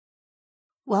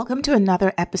Welcome to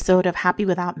another episode of Happy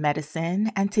Without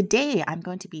Medicine. And today I'm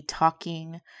going to be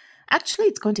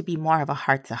it's going to be more of a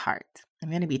heart to heart. I'm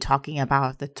going to be talking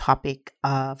about the topic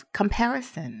of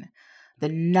comparison, the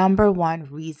number one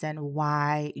reason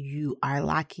why you are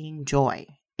lacking joy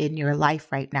in your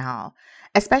life right now,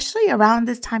 especially around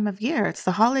this time of year. It's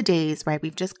the holidays, right?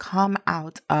 We've just come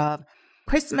out of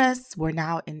Christmas. We're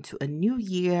now into a new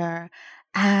year.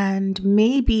 And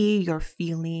maybe you're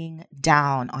feeling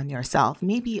down on yourself.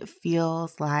 Maybe it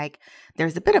feels like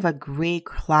there's a bit of a gray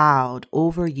cloud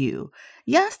over you.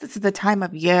 Yes, this is the time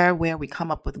of year where we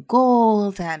come up with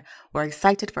goals and we're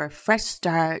excited for a fresh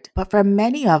start. But for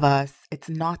many of us, it's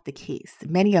not the case.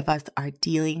 Many of us are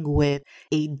dealing with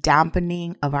a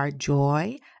dampening of our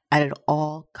joy, and it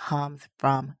all comes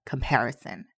from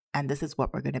comparison. And this is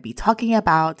what we're going to be talking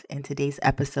about in today's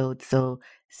episode. So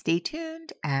stay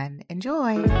tuned and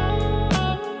enjoy.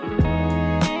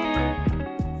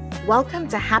 Welcome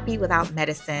to Happy Without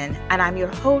Medicine. And I'm your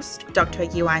host, Dr.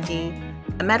 Yuandi,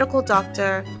 a medical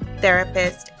doctor,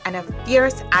 therapist, and a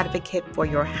fierce advocate for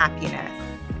your happiness.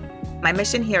 My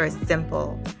mission here is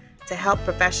simple: to help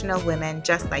professional women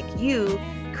just like you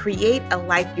create a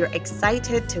life you're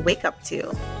excited to wake up to.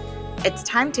 It's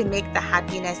time to make the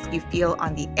happiness you feel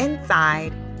on the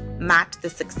inside match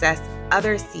the success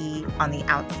others see on the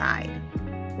outside.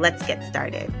 Let's get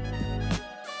started.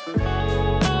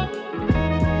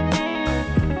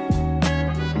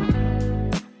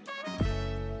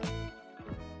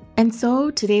 And so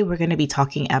today we're going to be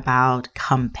talking about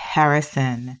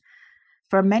comparison.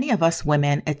 For many of us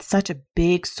women, it's such a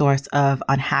big source of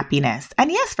unhappiness.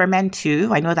 And yes, for men too.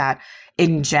 I know that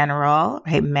in general,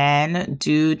 right, men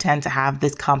do tend to have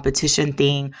this competition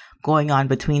thing going on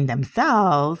between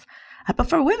themselves. But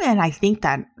for women, I think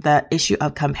that the issue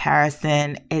of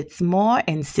comparison, it's more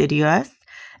insidious.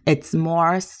 It's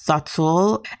more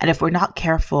subtle. And if we're not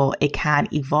careful, it can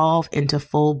evolve into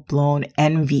full-blown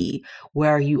envy,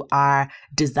 where you are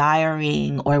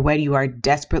desiring or where you are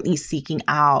desperately seeking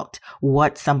out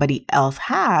what somebody else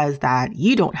has that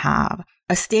you don't have.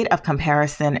 A state of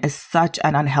comparison is such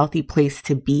an unhealthy place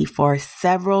to be for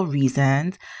several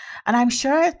reasons. And I'm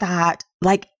sure that,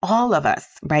 like all of us,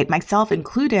 right, myself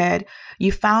included,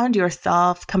 you found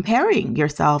yourself comparing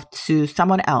yourself to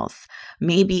someone else.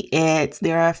 Maybe it's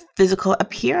their physical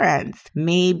appearance.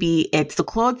 Maybe it's the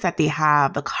clothes that they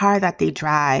have, the car that they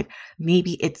drive.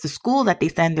 Maybe it's the school that they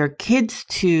send their kids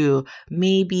to.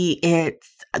 Maybe it's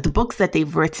the books that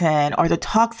they've written or the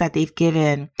talks that they've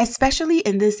given, especially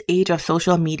in this age of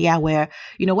social media where,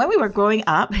 when we were growing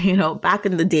up, back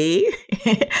in the day,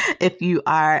 if you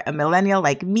are a millennial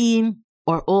like me,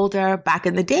 or older, back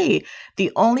in the day,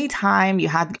 the only time you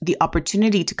had the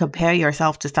opportunity to compare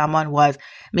yourself to someone was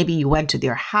maybe you went to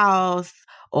their house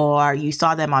or you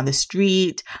saw them on the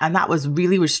street, and that was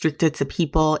really restricted to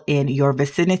people in your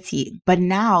vicinity. But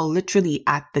now, literally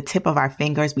at the tip of our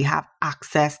fingers, we have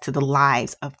access to the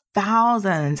lives of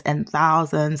thousands and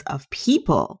thousands of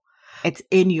people. It's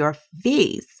in your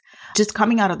face. Just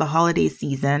coming out of the holiday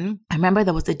season, I remember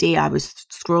there was a day I was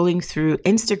scrolling through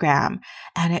Instagram,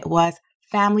 and it was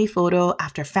family photo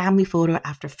after family photo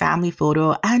after family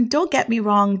photo. And don't get me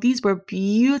wrong, these were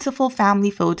beautiful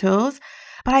family photos,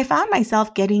 but I found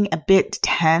myself getting a bit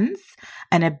tense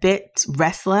and a bit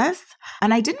restless.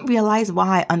 And I didn't realize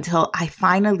why until I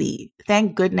finally,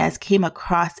 thank goodness, came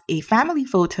across a family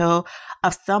photo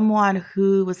of someone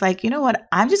who was like, you know what,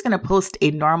 I'm just going to post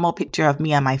a normal picture of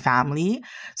me and my family.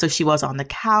 So she was on the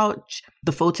couch.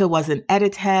 The photo wasn't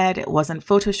edited. It wasn't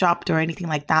photoshopped or anything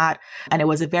like that. And it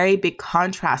was a very big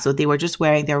contrast. So they were just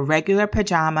wearing their regular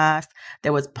pajamas.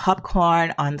 There was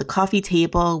popcorn on the coffee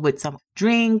table with some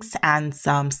drinks and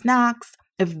some snacks.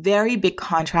 A very big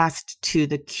contrast to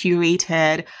the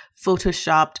curated,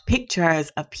 photoshopped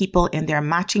pictures of people in their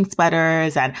matching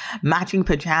sweaters and matching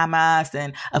pajamas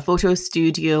and a photo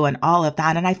studio and all of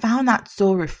that. And I found that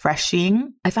so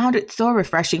refreshing. I found it so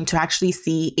refreshing to actually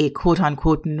see a quote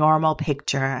unquote normal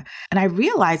picture. And I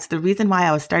realized the reason why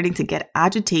I was starting to get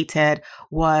agitated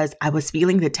was I was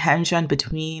feeling the tension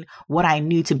between what I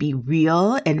knew to be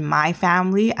real in my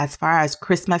family as far as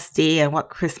Christmas Day and what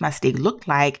Christmas Day looked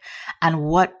like, and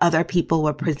what other people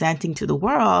were presenting to the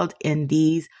world in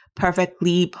these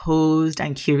perfectly posed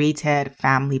and curated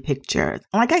family pictures.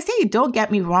 Like I say, don't get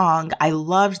me wrong, I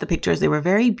loved the pictures. They were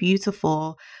very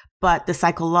beautiful, but the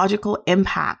psychological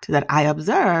impact that I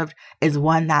observed is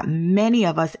one that many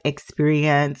of us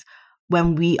experience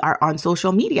when we are on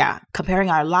social media, comparing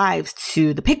our lives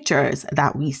to the pictures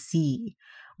that we see.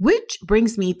 Which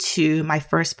brings me to my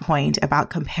first point about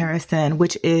comparison,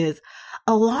 which is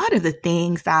a lot of the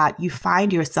things that you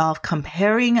find yourself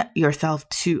comparing yourself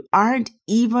to aren't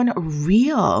even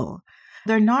real.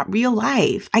 They're not real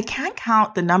life. I can't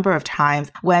count the number of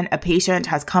times when a patient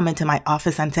has come into my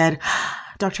office and said,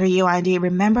 Dr. Yewande,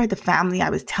 remember the family I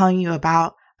was telling you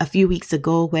about a few weeks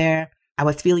ago where I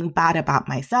was feeling bad about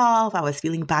myself. I was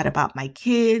feeling bad about my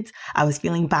kids. I was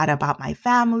feeling bad about my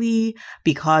family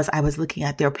because I was looking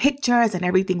at their pictures and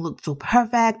everything looked so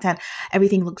perfect and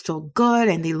everything looked so good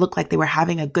and they looked like they were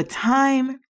having a good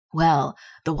time. Well,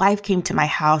 the wife came to my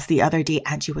house the other day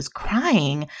and she was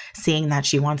crying, saying that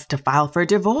she wants to file for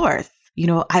divorce.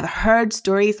 I've heard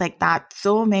stories like that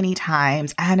so many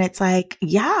times and it's like,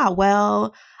 yeah,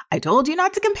 well, I told you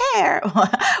not to compare.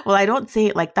 Well, I don't say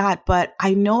it like that, but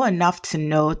I know enough to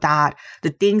know that the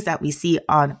things that we see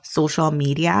on social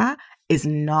media is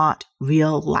not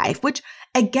real life, which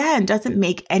again, doesn't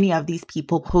make any of these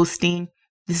people posting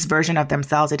this version of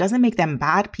themselves. It doesn't make them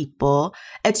bad people.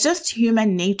 It's just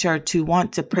human nature to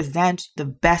want to present the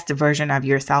best version of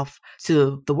yourself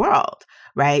to the world,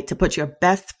 right? To put your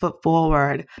best foot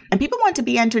forward. And people want to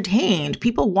be entertained.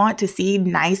 People want to see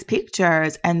nice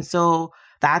pictures. And so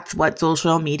that's what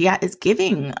social media is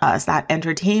giving us, that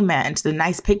entertainment, the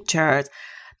nice pictures,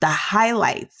 the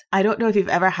highlights. I don't know if you've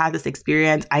ever had this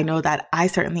experience. I know that I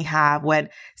certainly have when,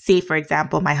 say, for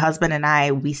example, my husband and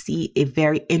I, we see a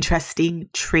very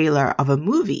interesting trailer of a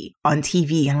movie on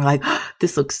TV and we're like, oh,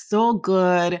 this looks so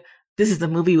good. This is the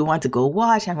movie we want to go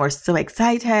watch. And we're so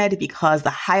excited because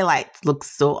the highlights look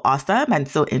so awesome and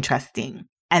so interesting.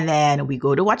 And then we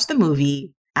go to watch the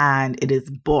movie and it is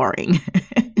boring.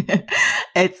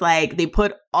 It's like they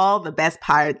put all the best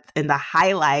parts in the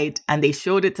highlight and they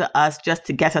showed it to us just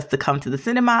to get us to come to the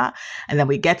cinema. And then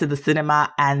we get to the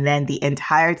cinema and then the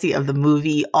entirety of the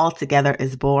movie altogether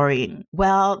is boring.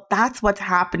 Well, that's what's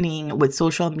happening with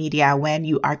social media when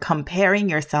you are comparing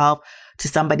yourself to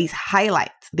somebody's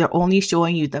highlights. They're only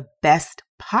showing you the best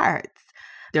parts.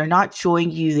 They're not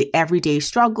showing you the everyday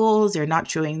struggles. They're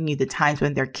not showing you the times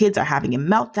when their kids are having a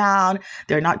meltdown.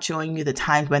 They're not showing you the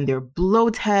times when they're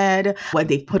bloated, when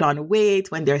they've put on weight,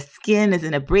 when their skin is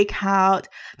in a breakout.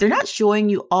 They're not showing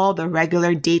you all the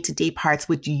regular day-to-day parts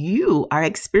which you are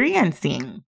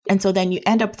experiencing. And so then you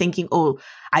end up thinking, oh,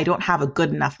 I don't have a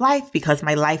good enough life because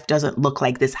my life doesn't look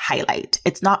like this highlight.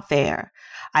 It's not fair.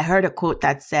 I heard a quote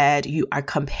that said, you are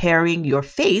comparing your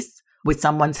face with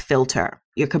someone's filter.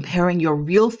 You're comparing your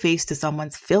real face to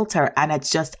someone's filter, and it's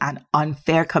just an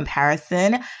unfair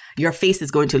comparison. Your face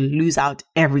is going to lose out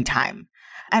every time.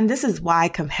 And this is why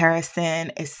comparison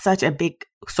is such a big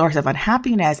source of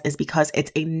unhappiness, is because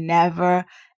it's a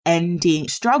never-ending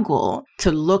struggle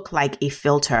to look like a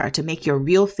filter, to make your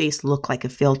real face look like a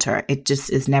filter. It just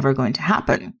is never going to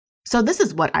happen. So this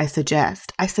is what I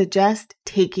suggest. I suggest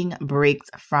taking breaks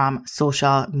from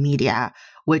social media,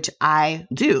 which I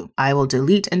do. I will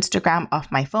delete Instagram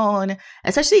off my phone,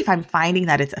 especially if I'm finding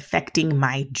that it's affecting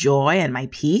my joy and my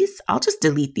peace. I'll just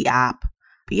delete the app.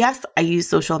 Yes, I use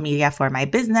social media for my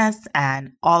business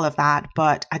and all of that,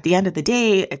 but at the end of the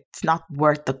day, it's not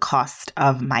worth the cost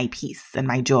of my peace and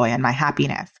my joy and my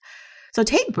happiness. So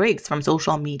take breaks from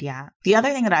social media. The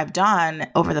other thing that I've done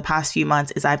over the past few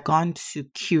months is I've gone to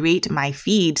curate my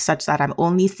feed such that I'm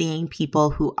only seeing people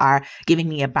who are giving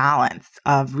me a balance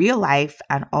of real life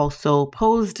and also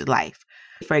posed life.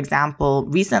 For example,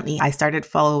 recently I started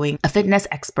following a fitness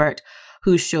expert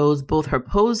who shows both her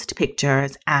posed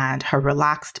pictures and her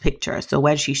relaxed pictures. So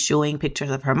when she's showing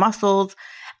pictures of her muscles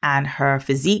and her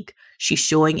physique, she's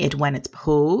showing it when it's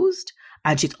posed.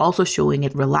 And she's also showing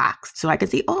it relaxed. So I can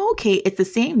say, oh, okay, it's the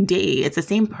same day. It's the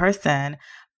same person,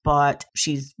 but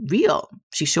she's real.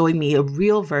 She's showing me a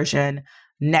real version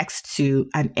next to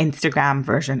an Instagram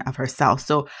version of herself.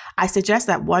 So I suggest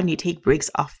that one, you take breaks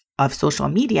off of social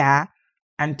media.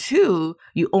 And two,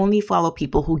 you only follow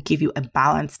people who give you a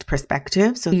balanced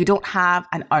perspective. So you don't have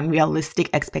an unrealistic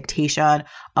expectation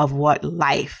of what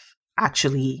life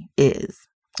actually is.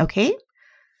 Okay?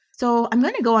 So I'm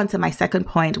going to go on to my second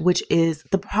point, which is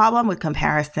the problem with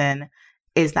comparison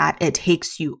is that it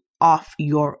takes you off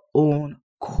your own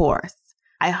course.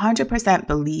 I 100%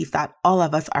 believe that all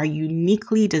of us are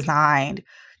uniquely designed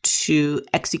to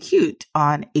execute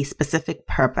on a specific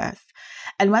purpose.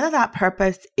 And whether that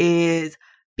purpose is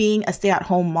being a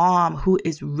stay-at-home mom who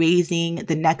is raising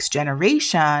the next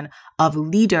generation of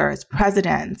leaders,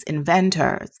 presidents,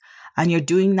 inventors, and you're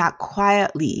doing that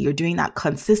quietly, you're doing that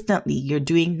consistently, you're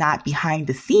doing that behind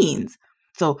the scenes.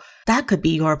 So that could be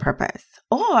your purpose.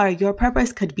 Or your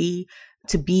purpose could be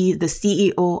to be the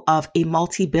CEO of a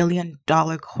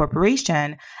multi-billion-dollar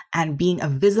corporation and being a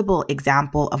visible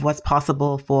example of what's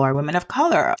possible for women of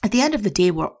color. At the end of the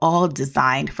day, we're all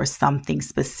designed for something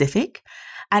specific.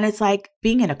 And it's like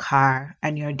being in a car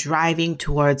and you're driving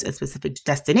towards a specific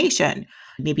destination.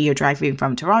 Maybe you're driving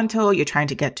from Toronto, you're trying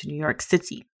to get to New York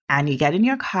City, and you get in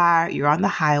your car, you're on the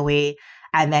highway,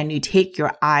 and then you take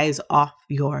your eyes off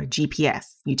your GPS.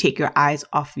 You take your eyes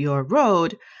off your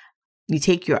road. You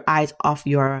take your eyes off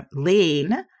your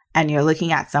lane, and you're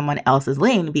looking at someone else's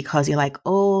lane because you're like,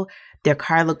 oh, their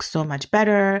car looks so much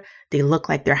better. They look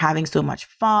like they're having so much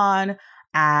fun.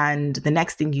 And the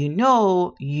next thing you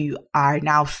know, you are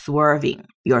now swerving.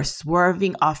 You're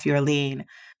swerving off your lane.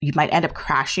 You might end up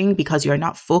crashing because you're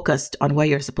not focused on where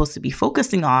you're supposed to be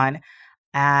focusing on,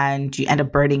 and you end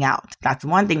up burning out. That's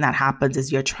one thing that happens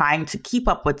is you're trying to keep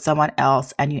up with someone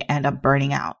else and you end up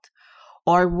burning out.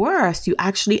 Or worse, you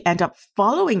actually end up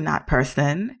following that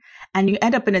person and you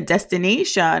end up in a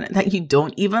destination that you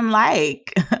don't even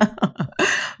like.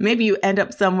 Maybe you end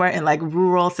up somewhere in like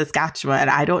rural Saskatchewan.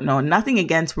 I don't know, nothing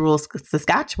against rural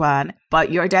Saskatchewan,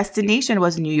 but your destination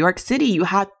was New York City. You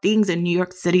had things in New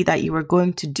York City that you were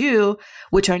going to do,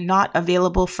 which are not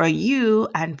available for you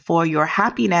and for your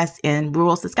happiness in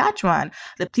rural Saskatchewan.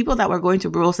 The people that were going to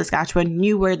rural Saskatchewan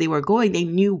knew where they were going. They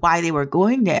knew why they were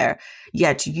going there.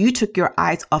 Yet you took your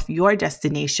eyes off your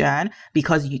destination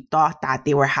because you thought that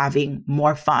they were having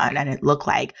more fun and it looked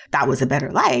like that was a better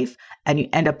life. And you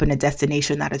end up in a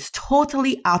destination that is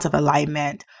totally out of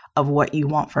alignment of what you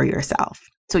want for yourself.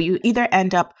 So you either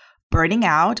end up burning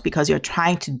out because you're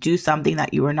trying to do something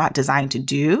that you were not designed to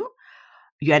do,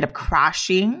 you end up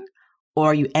crashing,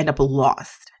 or you end up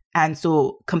lost. And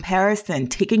so comparison,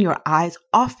 taking your eyes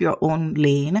off your own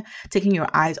lane, taking your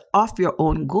eyes off your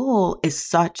own goal is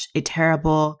such a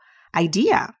terrible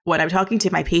idea. When I'm talking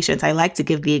to my patients, I like to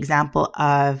give the example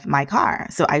of my car.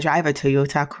 So I drive a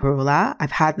Toyota Corolla.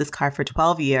 I've had this car for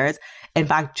 12 years. In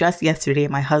fact, just yesterday,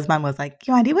 my husband was like,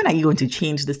 yo, Andy, when are you going to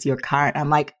change this to your car? And I'm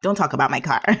like, don't talk about my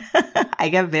car. I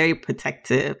get very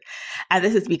protective. And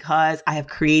this is because I have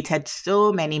created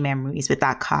so many memories with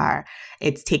that car.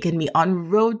 It's taken me on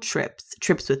road trips,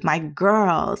 trips with my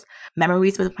girls,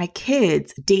 memories with my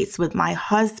kids, dates with my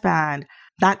husband.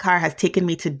 That car has taken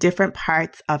me to different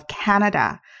parts of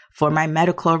Canada for my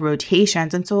medical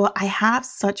rotations. And so I have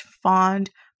such fond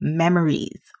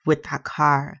memories with that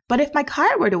car. But if my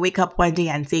car were to wake up one day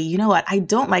and say, you know what, I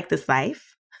don't like this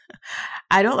life.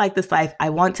 I don't like this life. I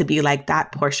want to be like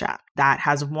that Porsche that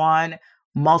has won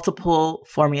multiple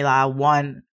Formula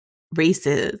One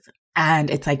races.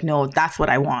 And it's like, no, that's what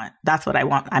I want. That's what I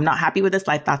want. I'm not happy with this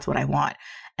life. That's what I want.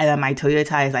 And then my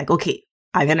Toyota is like, okay,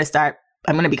 I'm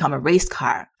going to become a race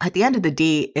car. At the end of the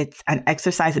day, it's an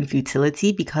exercise in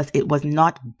futility because it was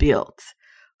not built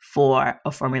for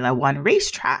a Formula One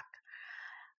racetrack.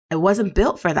 It wasn't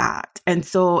built for that. And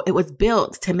so it was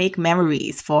built to make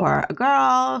memories for a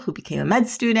girl who became a med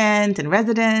student and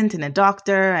resident and a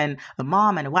doctor and a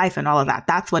mom and a wife and all of that.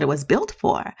 That's what it was built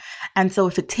for. And so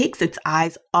if it takes its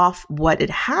eyes off what it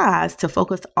has to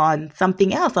focus on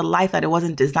something else, a life that it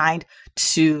wasn't designed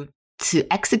to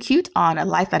execute on, a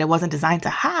life that it wasn't designed to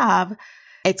have,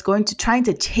 it's going to trying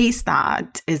to chase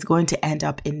that is going to end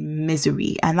up in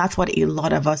misery. And that's what a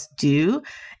lot of us do,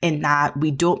 in that we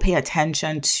don't pay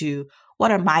attention to what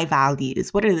are my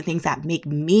values? What are the things that make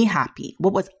me happy?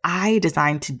 What was I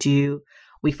designed to do?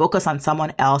 We focus on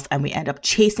someone else and we end up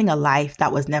chasing a life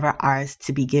that was never ours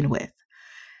to begin with.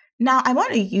 Now, I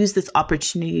want to use this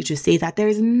opportunity to say that there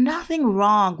is nothing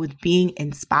wrong with being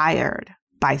inspired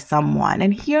by someone.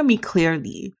 And hear me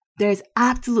clearly. There's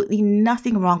absolutely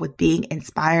nothing wrong with being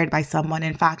inspired by someone.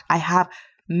 In fact, I have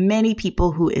many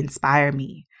people who inspire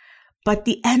me. But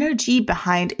the energy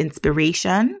behind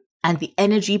inspiration and the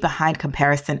energy behind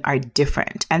comparison are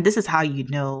different. And this is how you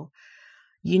know.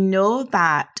 You know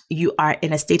that you are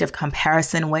in a state of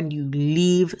comparison when you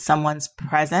leave someone's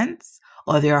presence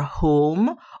or their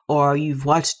home, or you've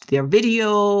watched their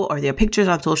video or their pictures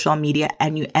on social media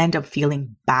and you end up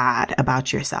feeling bad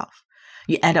about yourself.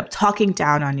 You end up talking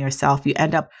down on yourself. You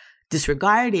end up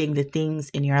disregarding the things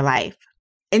in your life.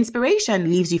 Inspiration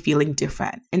leaves you feeling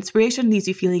different. Inspiration leaves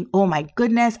you feeling, oh my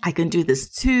goodness, I can do this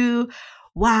too.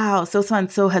 Wow,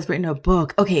 so-and-so has written a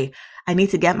book. Okay, I need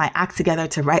to get my act together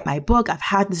to write my book. I've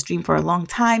had this dream for a long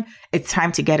time. It's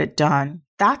time to get it done.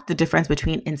 That's the difference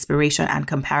between inspiration and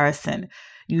comparison.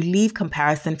 You leave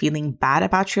comparison feeling bad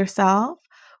about yourself,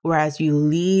 whereas you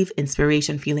leave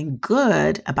inspiration feeling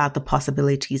good about the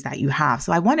possibilities that you have.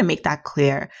 So I want to make that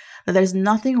clear, that there's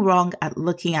nothing wrong at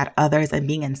looking at others and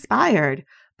being inspired,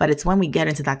 But it's when we get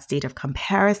into that state of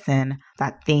comparison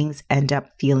that things end up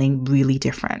feeling really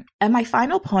different. And my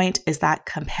final point is that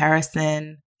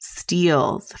comparison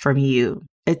steals from you.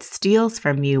 It steals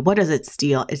from you. What does it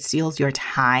steal? It steals your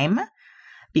time,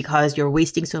 because you're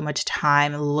wasting so much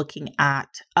time looking at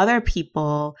other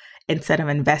people instead of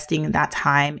investing that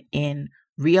time in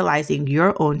realizing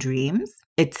your own dreams.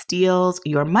 It steals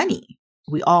your money.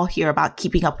 We all hear about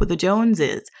keeping up with the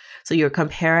Joneses. So you're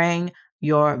comparing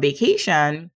your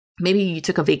vacation. Maybe you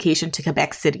took a vacation to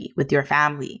Quebec City with your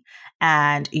family,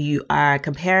 and you are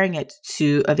comparing it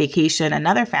to a vacation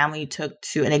another family took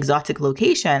to an exotic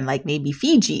location, like maybe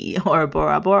Fiji or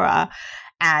Bora Bora.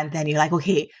 And then you're like,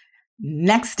 okay,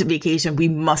 next vacation, we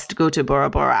must go to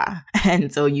Bora Bora.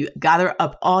 And so you gather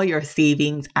up all your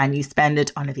savings and you spend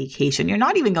it on a vacation. You're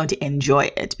not even going to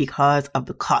enjoy it because of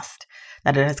the cost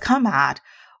that it has come at.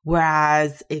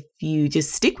 Whereas if you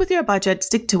just stick with your budget,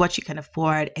 stick to what you can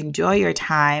afford, enjoy your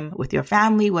time with your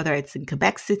family, whether it's in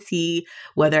Quebec City,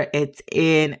 whether it's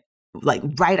in like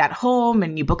right at home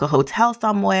and you book a hotel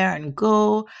somewhere and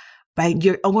go, right?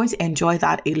 You're going to enjoy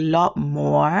that a lot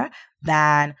more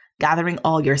than gathering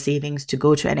all your savings to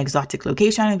go to an exotic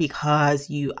location because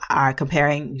you are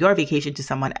comparing your vacation to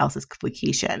someone else's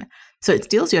vacation. So it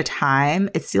steals your time,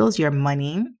 it steals your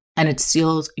money, and it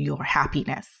steals your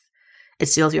happiness. It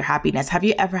steals your happiness. Have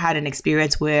you ever had an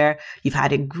experience where you've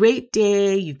had a great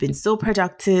day, you've been so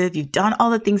productive, you've done all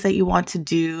the things that you want to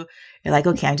do, you're like,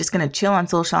 okay, I'm just going to chill on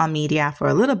social media for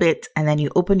a little bit, and then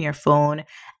you open your phone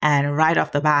and right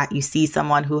off the bat, you see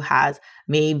someone who has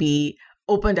maybe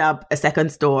opened up a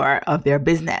second store of their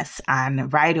business,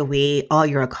 and right away, all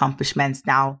your accomplishments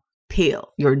now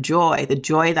pale. Your joy, the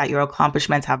joy that your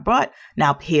accomplishments have brought,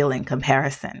 now pale in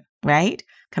comparison, right?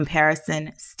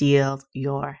 Comparison steals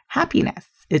your happiness.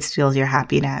 It steals your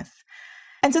happiness.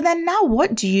 And so then now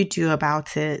what do you do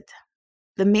about it?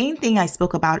 The main thing I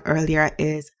spoke about earlier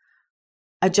is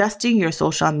adjusting your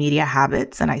social media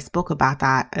habits. And I spoke about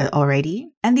that already.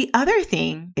 And the other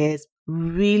thing is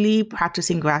really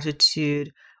practicing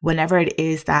gratitude whenever it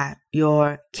is that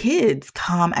your kids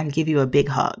come and give you a big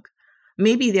hug.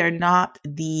 Maybe they're not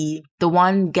the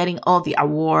one getting all the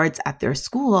awards at their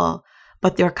school,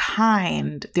 but they're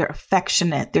kind, they're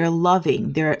affectionate, they're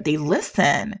loving, they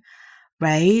listen,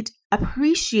 right?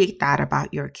 Appreciate that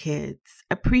about your kids.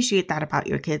 Appreciate that about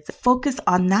your kids. Focus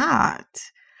on that.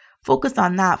 Focus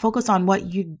on that. Focus on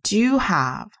what you do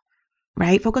have,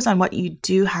 right? Focus on what you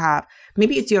do have.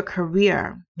 Maybe it's your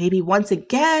career. Maybe once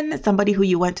again, somebody who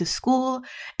you went to school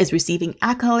is receiving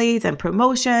accolades and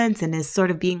promotions and is sort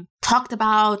of being talked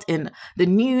about in the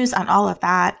news and all of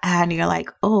that. And you're like,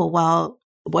 oh, well,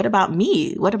 what about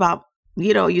me? What about,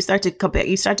 you start to compare,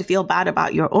 you start to feel bad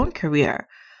about your own career.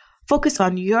 Focus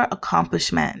on your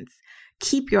accomplishments.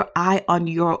 Keep your eye on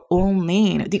your own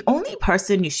lane. The only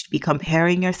person you should be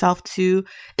comparing yourself to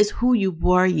is who you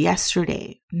were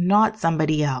yesterday, not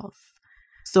somebody else.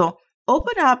 So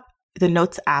open up the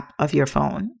Notes app of your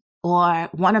phone, or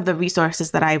one of the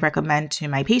resources that I recommend to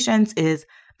my patients is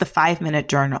the 5-minute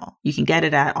journal. You can get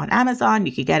it on Amazon.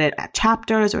 You can get it at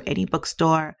Chapters or any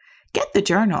bookstore. Get the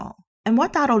journal. And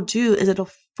what that'll do is it'll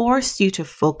force you to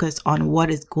focus on what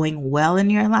is going well in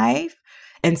your life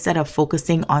instead of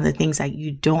focusing on the things that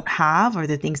you don't have or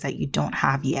the things that you don't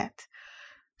have yet.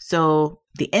 So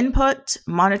the input,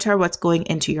 monitor what's going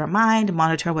into your mind,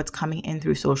 monitor what's coming in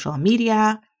through social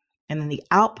media, and then the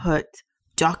output,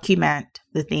 document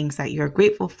the things that you're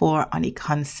grateful for on a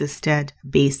consistent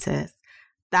basis.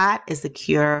 That is the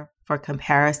cure for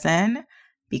comparison,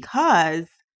 because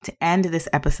to end this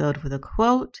episode with a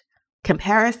quote,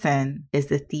 comparison is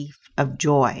the thief of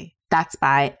joy. That's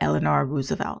by Eleanor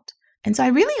Roosevelt. And so I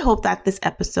really hope that this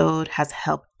episode has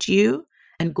helped you.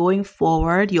 And going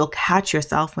forward, you'll catch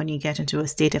yourself when you get into a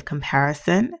state of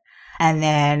comparison. And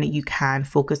then you can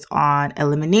focus on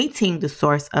eliminating the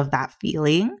source of that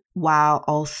feeling while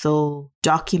also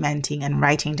documenting and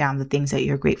writing down the things that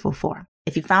you're grateful for.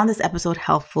 If you found this episode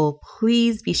helpful,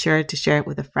 please be sure to share it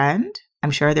with a friend. I'm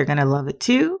sure they're going to love it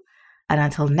too. And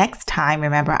until next time,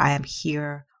 remember, I am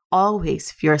here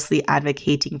always fiercely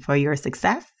advocating for your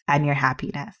success and your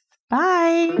happiness.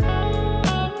 Bye.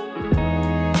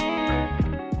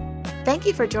 Thank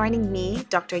you for joining me,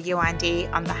 Dr.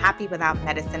 Yewande, on the Happy Without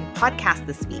Medicine podcast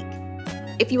this week.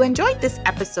 If you enjoyed this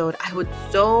episode, I would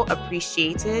so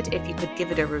appreciate it if you could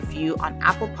give it a review on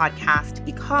Apple Podcast,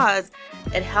 because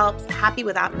it helps Happy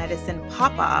Without Medicine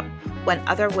pop up when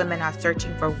other women are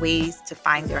searching for ways to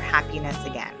find their happiness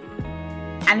again.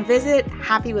 And visit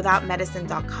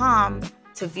happywithoutmedicine.com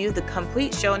to view the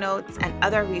complete show notes and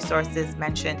other resources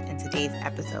mentioned in today's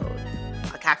episode.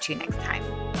 I'll catch you next time.